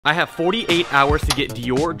I have 48 hours to get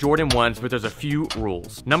Dior Jordan 1s, but there's a few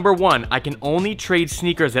rules. Number 1, I can only trade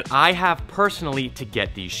sneakers that I have personally to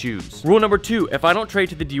get these shoes. Rule number 2, if I don't trade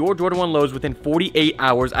to the Dior Jordan 1 lows within 48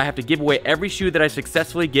 hours, I have to give away every shoe that I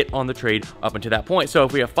successfully get on the trade up until that point. So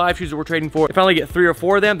if we have 5 shoes that we're trading for, if I only get 3 or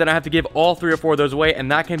 4 of them, then I have to give all 3 or 4 of those away,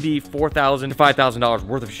 and that can be $4,000 to $5,000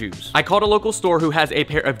 worth of shoes. I called a local store who has a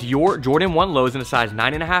pair of Dior Jordan 1 lows in a size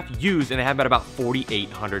 9.5 used, and they have about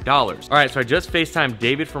 $4,800. All right, so I just FaceTimed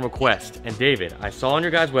David from Request. And David, I saw on your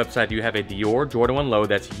guys' website you have a Dior Jordan 1 low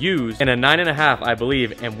that's used in a 9.5, I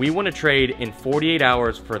believe, and we want to trade in 48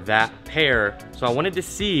 hours for that pair. So I wanted to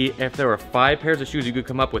see if there were 5 pairs of shoes you could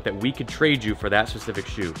come up with that we could trade you for that specific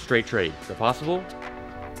shoe. Straight trade. Is that possible?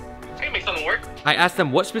 I can make something work. I asked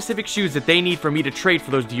them what specific shoes that they need for me to trade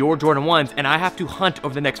for those Dior Jordan 1s, and I have to hunt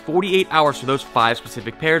over the next 48 hours for those 5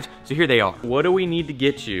 specific pairs. So here they are. What do we need to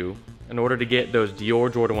get you in order to get those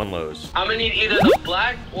Dior Jordan 1 lows? I'm gonna need either the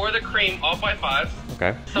black or the cream off-white 5s.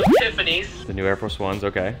 Okay. Some Tiffany's. The new Air Force Ones,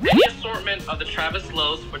 okay. Any assortment of the Travis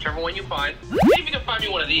lows, whichever one you find. See if you can find me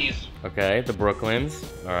one of these. Okay, the Brooklyns,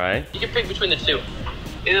 all right. You can pick between the two.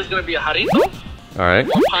 It is gonna be a Jarrito All right.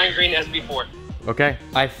 or Pine Green SB4. Okay,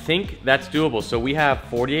 I think that's doable. So we have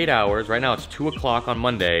 48 hours. Right now it's 2 o'clock on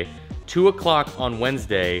Monday, 2 o'clock on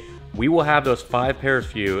Wednesday. We will have those 5 pairs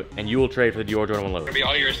for you, and you will trade for the Dior Jordan 1 lows. It'll be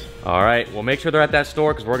all yours. All right, well, make sure they're at that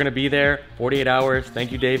store because we're gonna be there 48 hours. Thank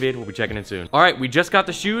you, David. We'll be checking in soon. All right, we just got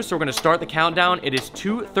the shoes, so we're gonna start the countdown. It is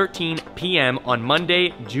 2:13 p.m. on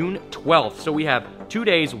Monday, June 12th. So we have 2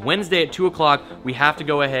 days, Wednesday at 2 o'clock. We have to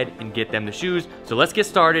go ahead and get them the shoes. So let's get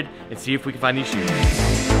started and see if we can find these shoes.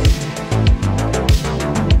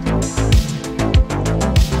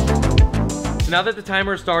 So now that the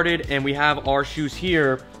timer started and we have our shoes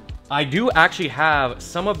here, I do actually have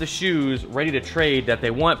some of the shoes ready to trade that they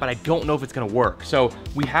want, but I don't know if it's gonna work. So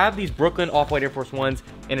we have these Brooklyn Off-White Air Force Ones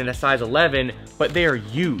in a size 11, but they are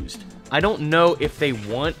used. I don't know if they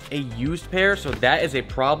want a used pair, so that is a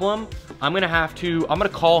problem. I'm gonna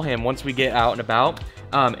call him once we get out and about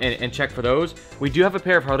and check for those. We do have a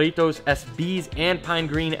pair of Jarritos SBs and Pine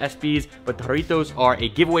Green SBs, but the Jarritos are a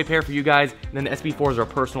giveaway pair for you guys, and then the SB4s are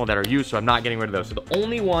personal that are used, so I'm not getting rid of those. So the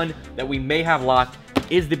only one that we may have locked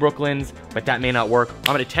is the Brooklyns, but that may not work.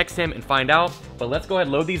 I'm gonna text him and find out, but let's go ahead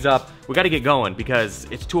and load these up. We gotta get going because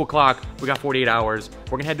it's 2 o'clock, we got 48 hours.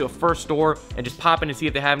 We're gonna head to a first store and just pop in and see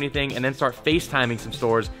if they have anything, and then start FaceTiming some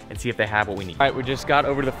stores and see if they have what we need. All right, we just got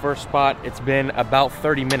over to the first spot. It's been about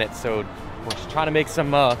 30 minutes, so we're just trying to make some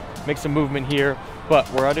movement here,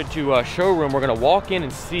 but we're headed to a showroom. We're gonna walk in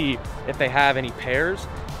and see if they have any pairs,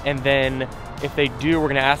 and then if they do, we're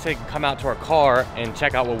gonna ask if they can come out to our car and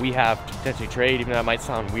check out what we have to potentially trade, even though that might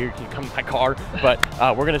sound weird, can you come to my car? But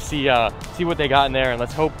we're gonna see what they got in there, and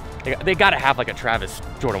let's hope, they gotta have like a Travis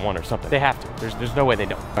Jordan 1 or something. They have to, there's no way they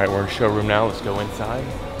don't. All right, we're in the showroom now, let's go inside.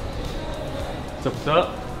 What's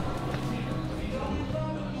up?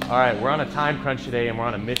 All right, we're on a time crunch today and we're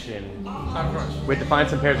on a mission. Time crunch. We have to find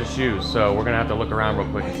some pairs of shoes, so we're gonna have to look around real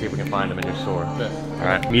quick and see if we can find them in your store. Okay. All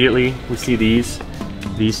right, immediately we see these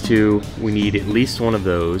two. We need at least one of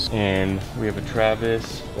those, and we have a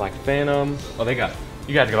Travis Black Phantom. Oh, you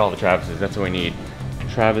guys got all the Travises. That's what we need.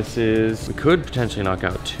 Travises. We could potentially knock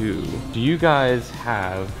out 2. Do you guys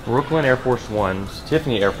have Brooklyn Air Force Ones,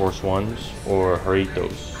 Tiffany Air Force Ones, or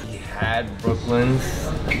Jarritos? We had Brooklyns.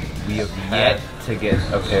 We have yet to get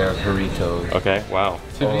a pair of Jarritos. Okay, wow.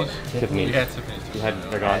 Tiffany's? Tiffany's. We had Tiffany's.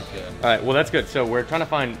 They're gone? Yeah. All right, well, that's good. So we're trying to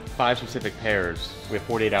find 5 specific pairs. We have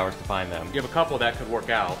 48 hours to find them. You have a couple that could work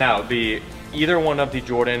out. Now, either one of the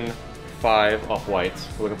Jordan 5 Off-Whites,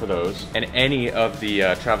 we're looking for those, and any of the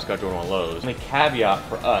Travis Scott Jordan 1 lows. The only caveat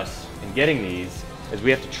for us in getting these is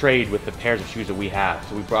we have to trade with the pairs of shoes that we have.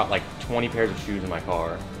 So we brought like 20 pairs of shoes in my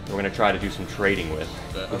car. We're gonna try to do some trading with.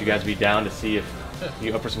 Would you guys be down to see if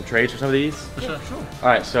you up for some trades for some of these? For sure. All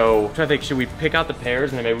right, so I'm trying to think, should we pick out the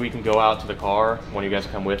pairs and then maybe we can go out to the car? One of you guys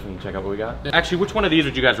come with and check out what we got? Yeah. Actually, which one of these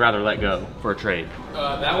would you guys rather let go for a trade?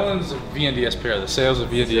 That one's a VNDS pair. The sales of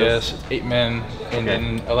VNDS, 8 men, and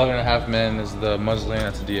then 11.5 men is the muslin.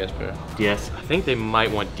 That's a DS pair. DS. I think they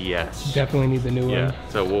might want DS. Definitely need the new one. Yeah.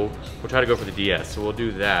 So we'll try to go for the DS. So we'll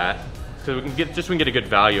do that. So we can get a good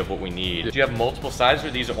value of what we need. Do you have multiple sizes,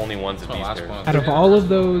 or these are only ones of these pairs? Out of all of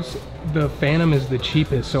those, the Phantom is the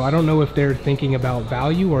cheapest, so I don't know if they're thinking about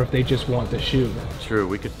value or if they just want the shoe. True,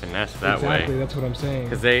 we could finesse that way. Exactly, that's what I'm saying.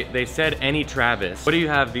 Because they said any Travis. What do you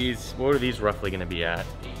have these, what are these roughly gonna be at?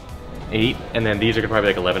 8, and then these are gonna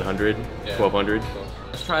probably like 1100, 1200.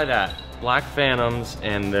 Let's try that. Black Phantoms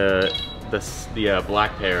and the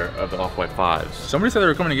black pair of the Off-White 5s. Somebody said they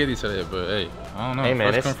were coming to get these today, but hey, I don't know. Hey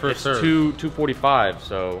man, first it's come, first serve. 245,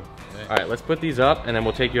 so Okay. All right, let's put these up and then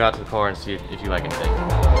we'll take you out to the car and see if you like anything.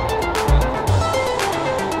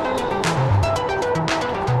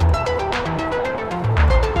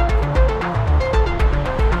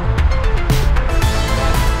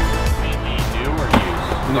 Mainly new or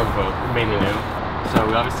used? No, both. Mainly new. So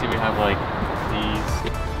obviously we have like these.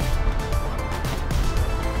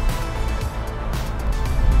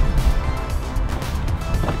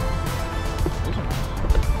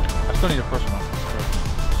 I still need a personal.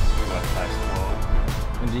 What, size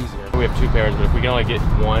 12? And these, yeah. We have 2 pairs, but if we can only get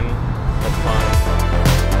one, that's fine.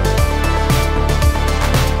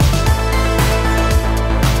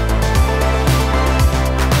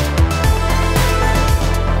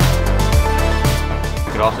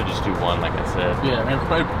 We could also just do one, like I said. Yeah, I mean,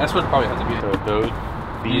 that's what it probably has to be. So those,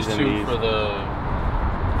 these and two these. for the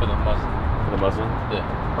muslin. For the muslin?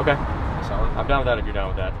 Yeah. Okay. Solid. I'm down with that if you're down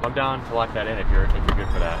with that. I'm down to lock that in if you're good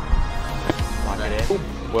for that. Lock it in.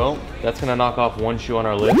 Well, that's gonna knock off one shoe on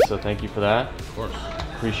our list, so thank you for that. Of course.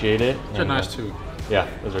 Appreciate it. They're nice too. Yeah,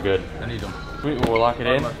 those are good. I need them. We'll lock it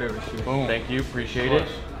in. My favorite shoe. Boom. Thank you, appreciate it.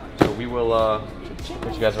 So we will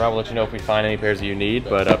put you guys around. We'll let you know if we find any pairs that you need,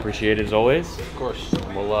 but appreciate it as always. Of course.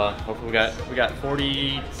 And we'll hopefully we got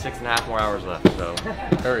 46 and a half more hours left, so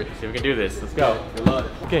Hurry. see if we can do this. Let's go. Good luck.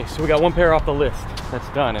 Okay, so we got one pair off the list that's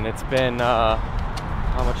done, and it's been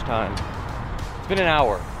how much time? It's been an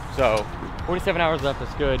hour, so 47 hours left.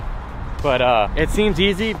 That's good. But it seems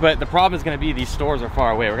easy, but the problem is going to be these stores are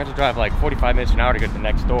far away. We're going to drive like 45 minutes to an hour to go to the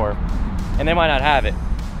next store, and they might not have it.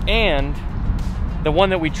 And the one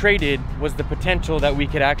that we traded was the potential that we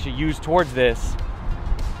could actually use towards this,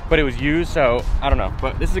 but it was used, so I don't know.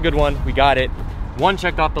 But this is a good one. We got it. One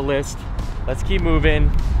checked off the list. Let's keep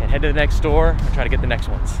moving and head to the next store and try to get the next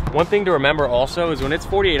ones. One thing to remember also is when it's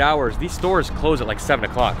 48 hours, these stores close at like 7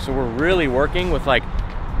 o'clock. So we're really working with like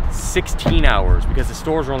 16 hours because the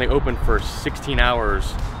stores are only open for 16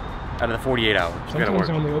 hours out of the 48 hours. Sometimes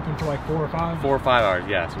they're only open for like 4 or 5. 4 or 5 hours,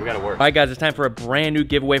 yeah, so we gotta work. All right, guys, it's time for a brand new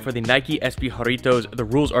giveaway for the Nike SB Jarritos. The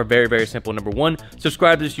rules are very, very simple. Number 1,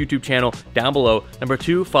 subscribe to this YouTube channel down below. Number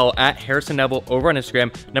 2, follow at harrisonnevel over on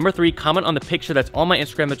Instagram. Number 3, comment on the picture that's on my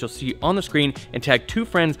Instagram that you'll see on the screen and tag 2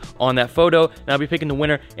 friends on that photo. And I'll be picking the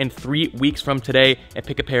winner in 3 weeks from today and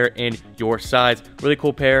pick a pair in your size. Really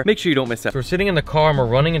cool pair. Make sure you don't miss that. So we're sitting in the car and we're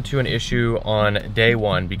running into an issue on day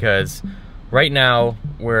 1 because right now,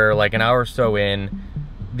 we're like an hour or so in.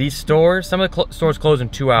 These stores, some of the stores close in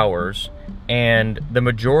 2 hours, and the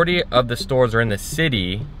majority of the stores are in the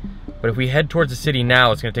city. But if we head towards the city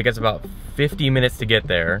now, it's gonna take us about 50 minutes to get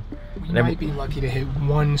there. We might be lucky to hit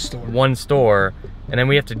one store. One store, and then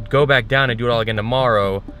we have to go back down and do it all again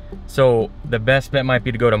tomorrow. So the best bet might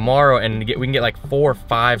be to go tomorrow and we can get like 4 or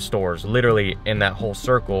 5 stores literally in that whole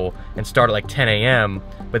circle and start at like 10 a.m.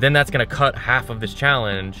 But then that's gonna cut half of this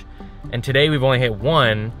challenge. And today we've only hit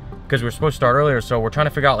 1 because we're supposed to start earlier, so we're trying to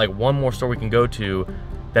figure out like one more store we can go to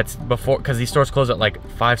that's before, because these stores close at like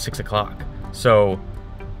 5, 6 o'clock. So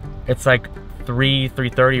it's like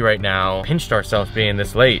 3:30 right now. Pinched ourselves being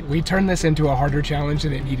this late. We turned this into a harder challenge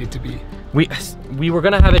than it needed to be. We were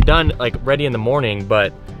gonna have it done like ready in the morning,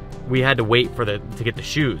 but we had to wait for to get the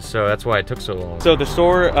shoes, so that's why it took so long. So the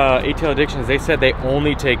store, ATL Addictions, they said they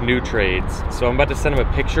only take new trades. So I'm about to send them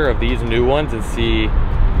a picture of these new ones and see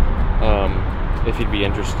if you'd be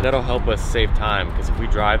interested. That'll help us save time, because if we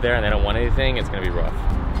drive there and they don't want anything, it's gonna be rough.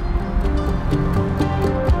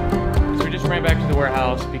 So we just ran back to the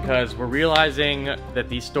warehouse because we're realizing that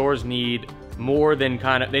these stores need more than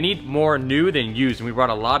they need more new than used, and we brought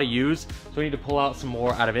a lot of used, so we need to pull out some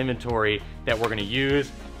more out of inventory that we're gonna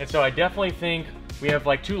use. And so I definitely think we have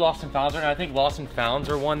like 2 lost and founds, and I think lost and founds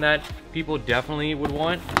are one that people definitely would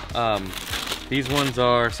want. These ones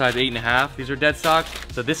are size 8.5. These are dead stock,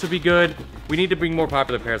 so this would be good. We need to bring more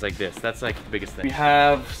popular pairs like this. That's like the biggest thing. We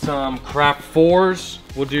have some craft 4s.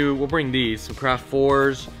 We'll bring these, some craft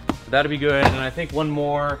 4s. That'll be good. And I think one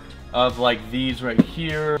more of like these right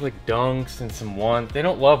here, like dunks and some ones. They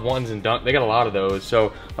don't love ones and dunk. They got a lot of those.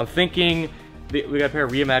 So I'm thinking we got a pair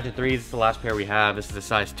of Reimagined 3s. This is the last pair we have. This is a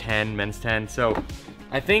size 10, men's 10. So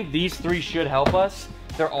I think these 3 should help us.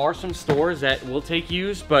 There are some stores that will take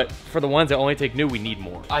used, but for the ones that only take new, we need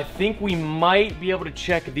more. I think we might be able to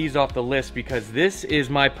check these off the list because this is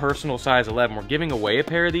my personal size 11. We're giving away a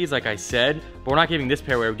pair of these, like I said, but we're not giving this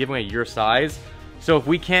pair away, we're giving away your size. So if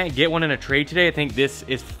we can't get one in a trade today, I think this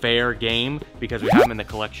is fair game because we have them in the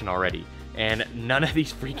collection already. And none of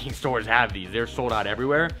these freaking stores have these. They're sold out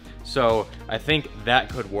everywhere. So I think that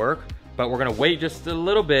could work, but we're gonna wait just a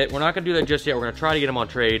little bit. We're not gonna do that just yet. We're gonna try to get them on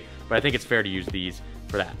trade, but I think it's fair to use these.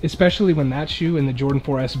 for that. Especially when that shoe and the Jordan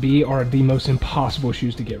 4 SB are the most impossible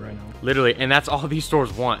shoes to get right now. Literally, and that's all these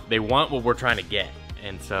stores want. They want what we're trying to get.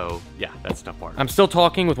 And so, yeah, that's the tough part. I'm still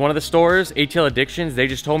talking with one of the stores, ATL Addictions. They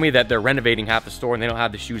just told me that they're renovating half the store and they don't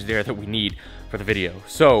have the shoes there that we need for the video.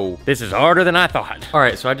 So this is harder than I thought. All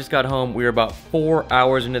right, so I just got home. We were about 4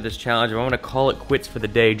 hours into this challenge. I'm gonna call it quits for the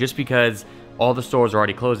day just because all the stores are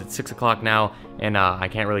already closed. It's 6 o'clock now, and I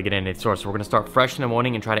can't really get into the store. So we're gonna start fresh in the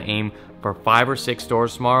morning and try to aim for 5 or 6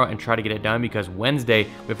 stores tomorrow and try to get it done, because Wednesday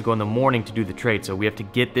we have to go in the morning to do the trade. So we have to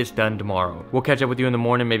get this done tomorrow. We'll catch up with you in the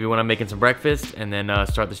morning, maybe when I'm making some breakfast, and then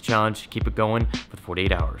start this challenge, keep it going for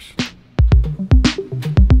 48 hours.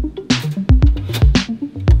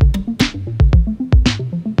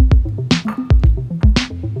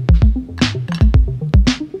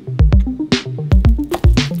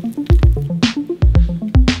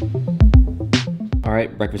 All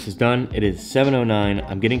right, breakfast is done. It is 7:09.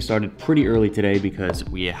 I'm getting started pretty early today because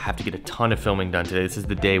we have to get a ton of filming done today. This is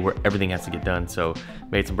the day where everything has to get done. So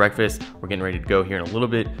made some breakfast. We're getting ready to go here in a little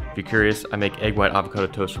bit. If you're curious, I make egg white avocado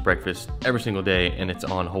toast for breakfast every single day, and it's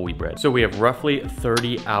on whole wheat bread. So we have roughly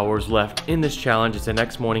 30 hours left in this challenge. It's the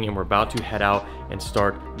next morning and we're about to head out and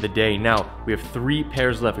start the day. Now, we have 3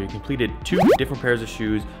 pairs left. We completed 2 different pairs of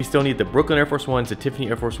shoes. We still need the Brooklyn Air Force Ones, the Tiffany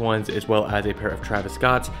Air Force Ones, as well as a pair of Travis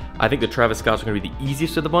Scotts. I think the Travis Scotts are gonna be the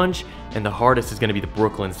easiest of the bunch, and the hardest is gonna be the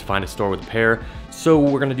Brooklyns to find a store with a pair. So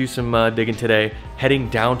we're gonna do some digging today, heading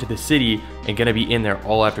down to the city and gonna be in there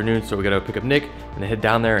all afternoon. So we're gonna pick up Nick and then head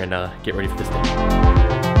down there and get ready for this day.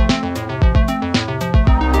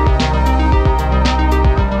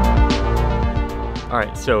 All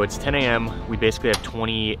right, so it's 10 a.m. We basically have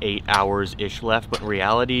 28 hours-ish left, but in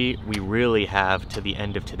reality, we really have to the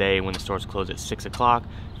end of today when the stores close at 6 o'clock,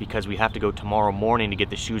 because we have to go tomorrow morning to get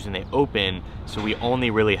the shoes when they open. So we only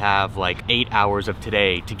really have like 8 hours of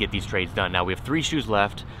today to get these trades done. Now we have 3 shoes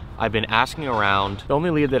left. I've been asking around. The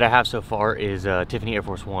only lead that I have so far is Tiffany Air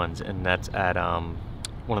Force Ones, and that's at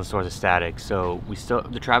one of the stores at Static. So we still,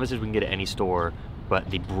 the Travises we can get at any store, but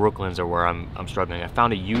the Brooklyns are where I'm struggling. I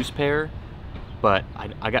found a used pair, but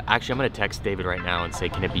actually I'm gonna text David right now and say,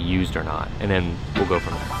 can it be used or not? And then we'll go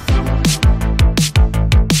from there.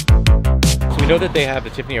 So we know that they have the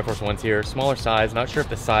Tiffany Air Force Ones here, smaller size. Not sure if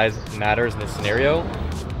the size matters in this scenario,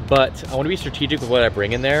 but I wanna be strategic with what I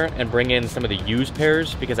bring in there and bring in some of the used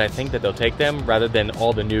pairs, because I think that they'll take them rather than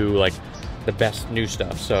all the new, like the best new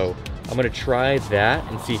stuff. So I'm gonna try that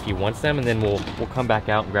and see if he wants them, and then we'll come back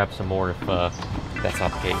out and grab some more if that's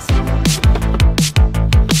not the case.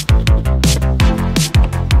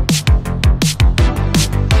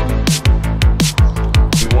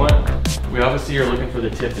 We obviously are looking for the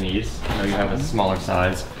Tiffany's. I know you have a smaller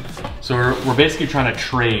size. So we're basically trying to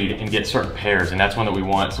trade and get certain pairs, and that's one that we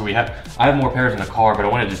want. So I have more pairs in the car, but I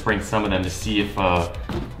want to just bring some of them to see if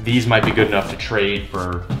these might be good enough to trade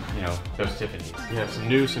for, you know, those Tiffany's. We have some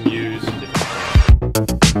new, some used, some different pairs.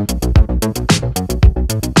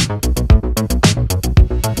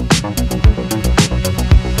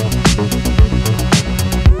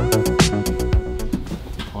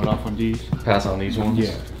 Hold off on these. Pass on these ones?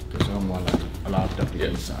 Yeah. Some want like a lot of stuff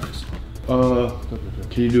in size.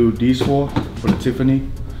 Can you do these 4 for the Tiffany?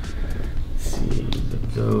 Let's see,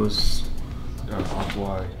 those.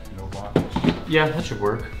 Off-white, no box. Yeah, that should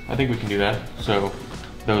work. I think we can do that. So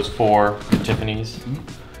those 4 Tiffany's.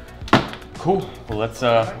 Cool. Well, let's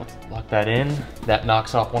lock that in. That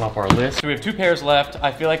knocks off one off our list. So we have 2 pairs left.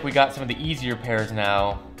 I feel like we got some of the easier pairs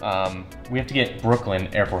now. We have to get Brooklyn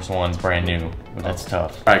Air Force Ones brand new. That's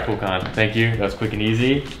tough. All right, cool, Con. Thank you. That was quick and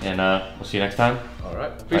easy, and we'll see you next time. All right.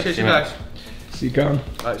 Appreciate you guys. See you, Con.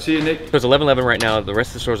 All right, see you, Nick. So it's 11:11 right now. The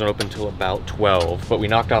rest of the stores aren't open until about 12, but we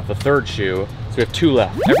knocked off the 3rd shoe, so we have 2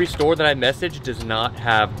 left. Every store that I messaged does not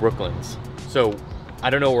have Brooklyns. So I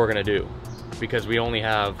don't know what we're gonna do, because we roughly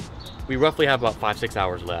have about 5-6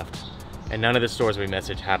 hours left, and none of the stores we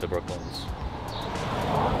messaged have the Brooklyns.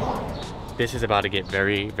 This is about to get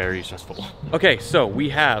very, very stressful. Okay, so we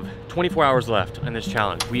have 24 hours left in this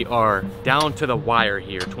challenge. We are down to the wire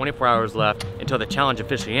here. 24 hours left until the challenge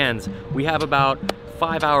officially ends. We have about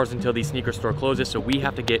 5 hours until the sneaker store closes, so we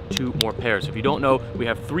have to get 2 more pairs. So if you don't know, we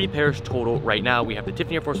have 3 pairs total right now. We have the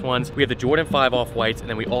Tiffany Air Force Ones, we have the Jordan 5 Off-Whites, and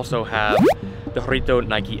then we also have the Jarritos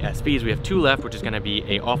Nike SBs. We have 2 left, which is gonna be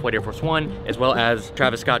a Off-White Air Force One, as well as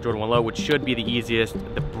Travis Scott Jordan 1 Low, which should be the easiest.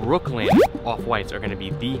 The Brooklyn Off-Whites are gonna be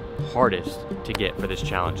the hardest to get for this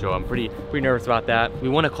challenge. So I'm pretty nervous about that. We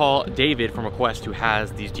wanna call David from Request, who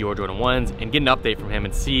has these Dior Jordan 1s, and get an update from him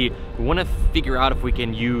and see, we wanna figure out if we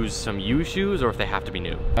can use some used shoes or if they have to be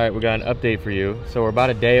new. All right, we got an update for you. So we're about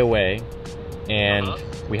a day away, and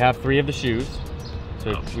we have 3 of the shoes.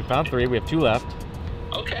 So we found 3, we have 2 left.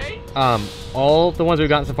 Okay. All the ones we've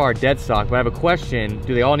gotten so far are dead stock, but I have a question.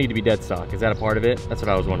 Do they all need to be dead stock? Is that a part of it? That's what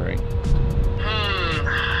I was wondering.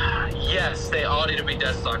 Yes, they all need to be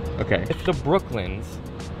dead stock. Okay. If the Brooklyns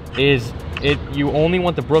you only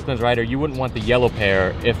want the Brooklyns, right? Or you wouldn't want the yellow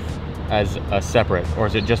pair as a separate, or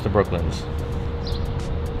is it just the Brooklyns?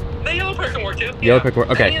 The yellow pair can work too. Yellow pair can work,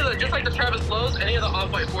 okay. Just like the Travis Lowe's, any of the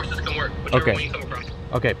off-white forces can work, whichever one you come across.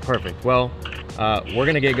 Okay, perfect. Well, we're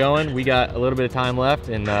gonna get going. We got a little bit of time left,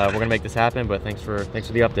 and we're gonna make this happen. But thanks for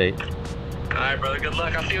the update. All right, brother. Good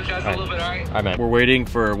luck. I'll see you guys in a little bit. All right. All right, man. We're waiting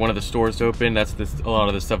for one of the stores to open. A lot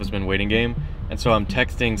of this stuff has been waiting game, and so I'm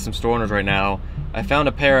texting some store owners right now. I found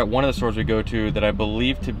a pair at one of the stores we go to that I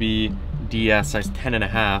believe to be DS size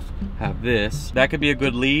 10.5. Have this. That could be a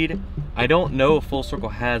good lead. I don't know if Full Circle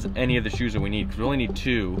has any of the shoes that we need because we only need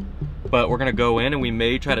 2. But we're gonna go in and we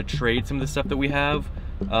may try to trade some of the stuff that we have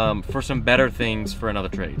for some better things for another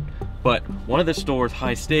trade. But one of the stores,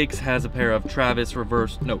 High Stakes, has a pair of Travis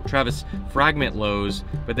Fragment Lows,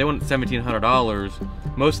 but they want $1,700.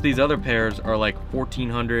 Most of these other pairs are like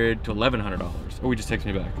 $1,400 to $1,100. Oh, we just text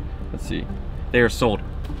me back. Let's see. They are sold.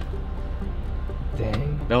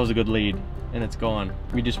 Dang. That was a good lead, and it's gone.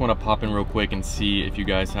 We just want to pop in real quick and see if you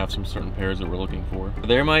guys have some certain pairs that we're looking for.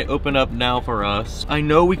 They might open up now for us. I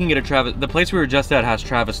know we can get a Travis. The place we were just at has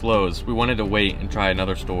Travis Lowe's. We wanted to wait and try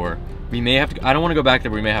another store. We may have to. I don't want to go back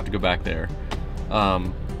there, but we may have to go back there.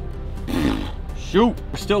 Shoot.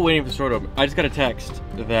 We're still waiting for the store to open. I just got a text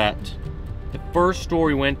that the first store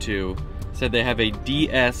we went to said they have a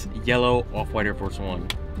DS yellow off-white Air Force One.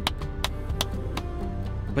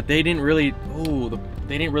 But they didn't really,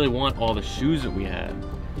 they didn't really want all the shoes that we had.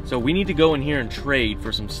 So we need to go in here and trade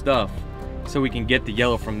for some stuff so we can get the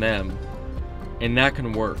yellow from them. And that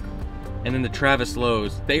can work. And then the Travis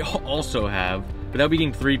Lowe's, they also have, but they'll be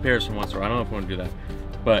getting 3 pairs from one store. I don't know if we want to do that.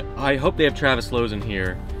 But I hope they have Travis Lowe's in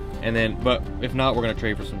here. And then, but if not, we're gonna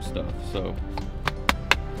trade for some stuff, so.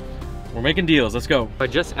 We're making deals, let's go. I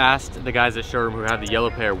just asked the guys at showroom who have the yellow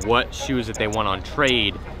pair what shoes that they want on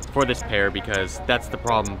trade for this pair, because that's the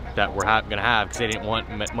problem that we're gonna have, because they didn't want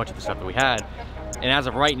much of the stuff that we had. And as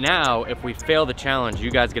of right now, if we fail the challenge,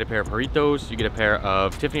 you guys get a pair of Jarritos, you get a pair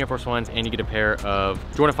of Tiffany Air Force Ones, and you get a pair of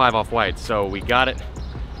Jordan 5 off-whites. So we got it.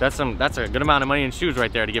 That's a good amount of money in shoes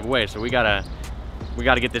right there to give away. So we gotta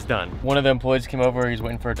get this done. One of the employees came over, he's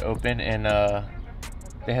waiting for it to open, and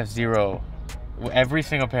they have 0. Every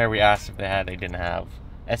single pair we asked if they had, they didn't have.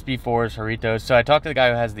 SB4s, Jarritos. So I talked to the guy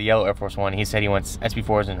who has the yellow Air Force One. He said he wants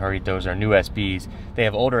SB4s and Jarritos are new SBs. They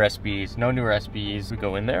have older SBs, no newer SBs. We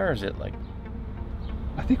go in there, or is it like?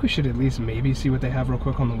 I think we should at least maybe see what they have real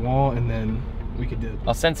quick on the wall, and then we could do.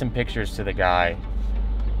 I'll send some pictures to the guy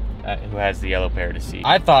who has the yellow pair to see.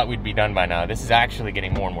 I thought we'd be done by now. This is actually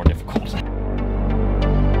getting more and more difficult.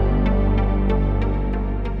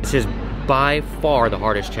 This is by far the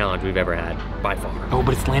hardest challenge we've ever had, by far. Oh,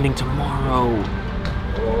 but it's landing tomorrow.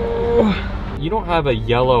 Oh. You don't have a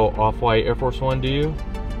yellow off-white Air Force One, do you?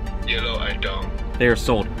 Yellow, I don't. They are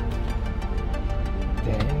sold.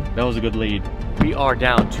 Dang. That was a good lead. We are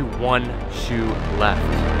down to 1 shoe left.